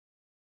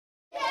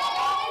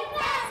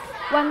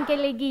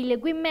Wamkelekile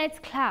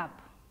kwi-Maths Club.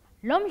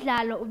 Lo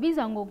mdlalo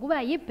ubizwa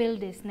ngokuba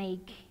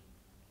yi-Build-A-Snake.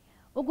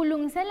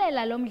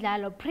 Ukulungiselela lo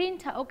mdlalo,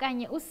 printer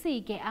okanye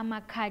usike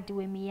amakhadi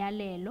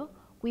wemiyalelo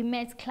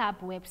kwi-Maths Club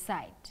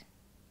website.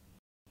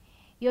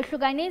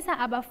 Yohlukanisa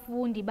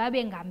abafundi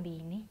babe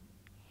ngambini.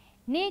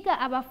 Nika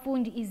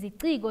abafundi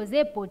iziciko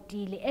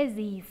zeebhotile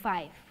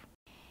eziyi-5.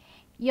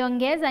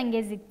 Yongeza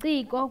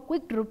ngeziciko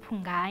kwigroup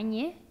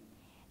nganye.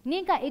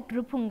 Nika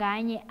igroup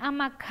nganye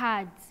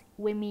ama-cards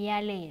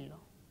wemiyalelo.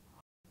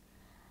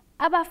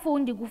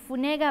 Abafundi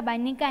kufuneka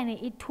banikane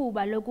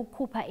ithuba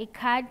lokukhupha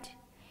ikhadi,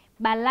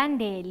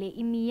 balandele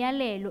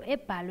imiyalelo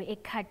ebhalwe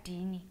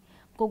ekhadini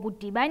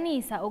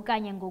ngokudibanisa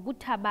okanye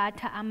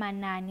ngokuthabatha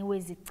amanani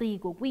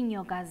weziciko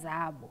kwiinyoka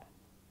zabo.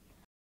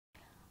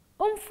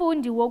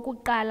 Umfundi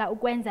wokuqala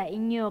ukwenza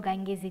inyoka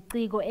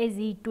ngeziciko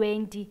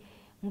eziyi-20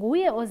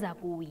 nguye oza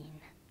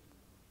kuwina.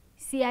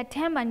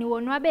 Siyathemba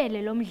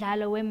niwonwabele lo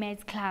mdlalo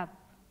we-Maths Club.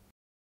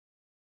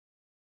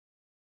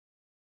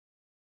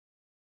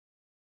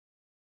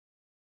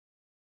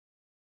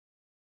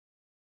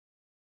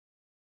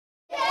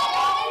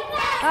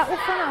 Xa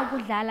ufuna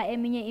ukudlala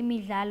eminye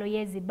imidlalo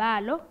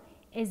yezibalo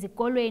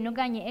ezikolweni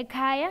okanye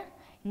ekhaya,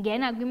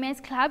 ngena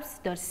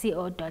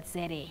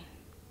kwi-mathsclubs.co.za.